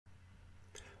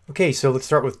Okay, so let's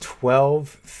start with 12,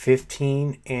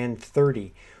 15, and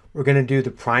 30. We're going to do the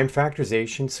prime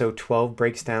factorization. So 12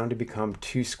 breaks down to become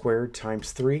 2 squared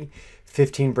times 3.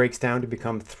 15 breaks down to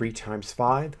become 3 times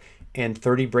 5. And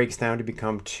 30 breaks down to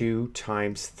become 2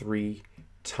 times 3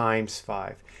 times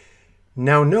 5.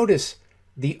 Now notice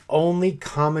the only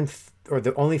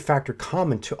factor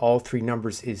common to all three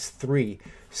numbers is 3.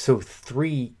 So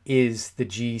 3 is the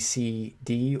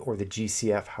GCD or the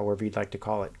GCF, however you'd like to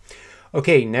call it.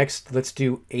 Okay, next let's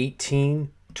do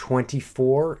 18,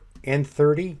 24, and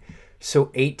 30.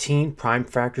 So 18 prime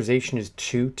factorization is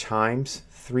 2 times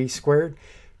 3 squared.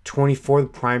 24, the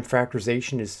prime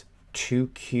factorization is 2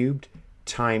 cubed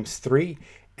times 3.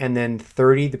 And then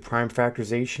 30, the prime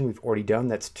factorization, we've already done,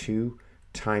 that's 2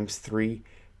 times 3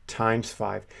 times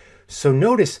 5. So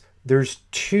notice there's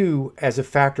 2 as a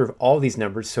factor of all these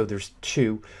numbers, so there's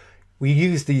 2. We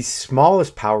use the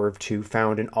smallest power of 2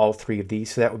 found in all three of these,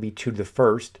 so that would be 2 to the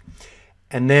first.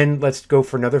 And then let's go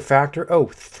for another factor. Oh,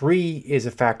 3 is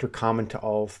a factor common to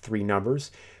all three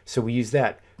numbers, so we use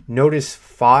that. Notice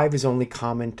 5 is only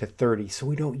common to 30, so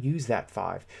we don't use that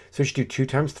 5. So we should do 2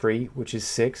 times 3, which is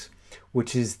 6,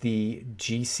 which is the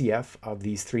GCF of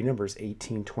these three numbers,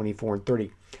 18, 24, and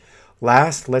 30.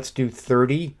 Last, let's do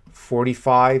 30,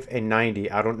 45, and 90.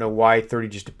 I don't know why 30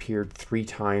 just appeared 3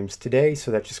 times today,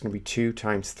 so that's just going to be 2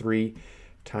 times 3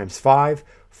 times 5.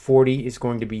 40 is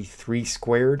going to be 3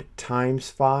 squared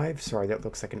times 5. Sorry, that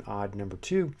looks like an odd number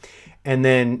 2. And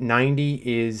then 90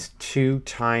 is 2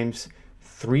 times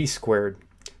 3 squared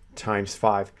times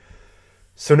 5.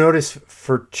 So notice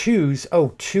for 2's,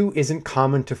 2 isn't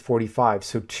common to 45,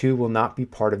 so 2 will not be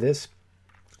part of this.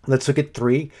 Let's look at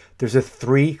 3. There's a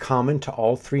 3 common to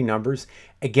all three numbers.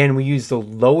 Again, we use the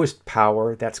lowest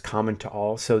power that's common to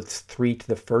all, so it's 3 to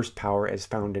the first power as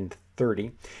found in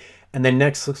 30. And then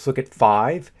next, let's look at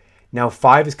 5. Now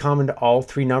 5 is common to all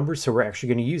three numbers, so we're actually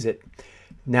going to use it.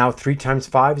 Now 3 times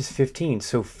 5 is 15,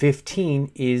 so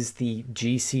 15 is the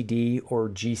GCD or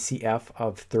GCF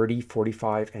of 30,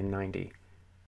 45, and 90.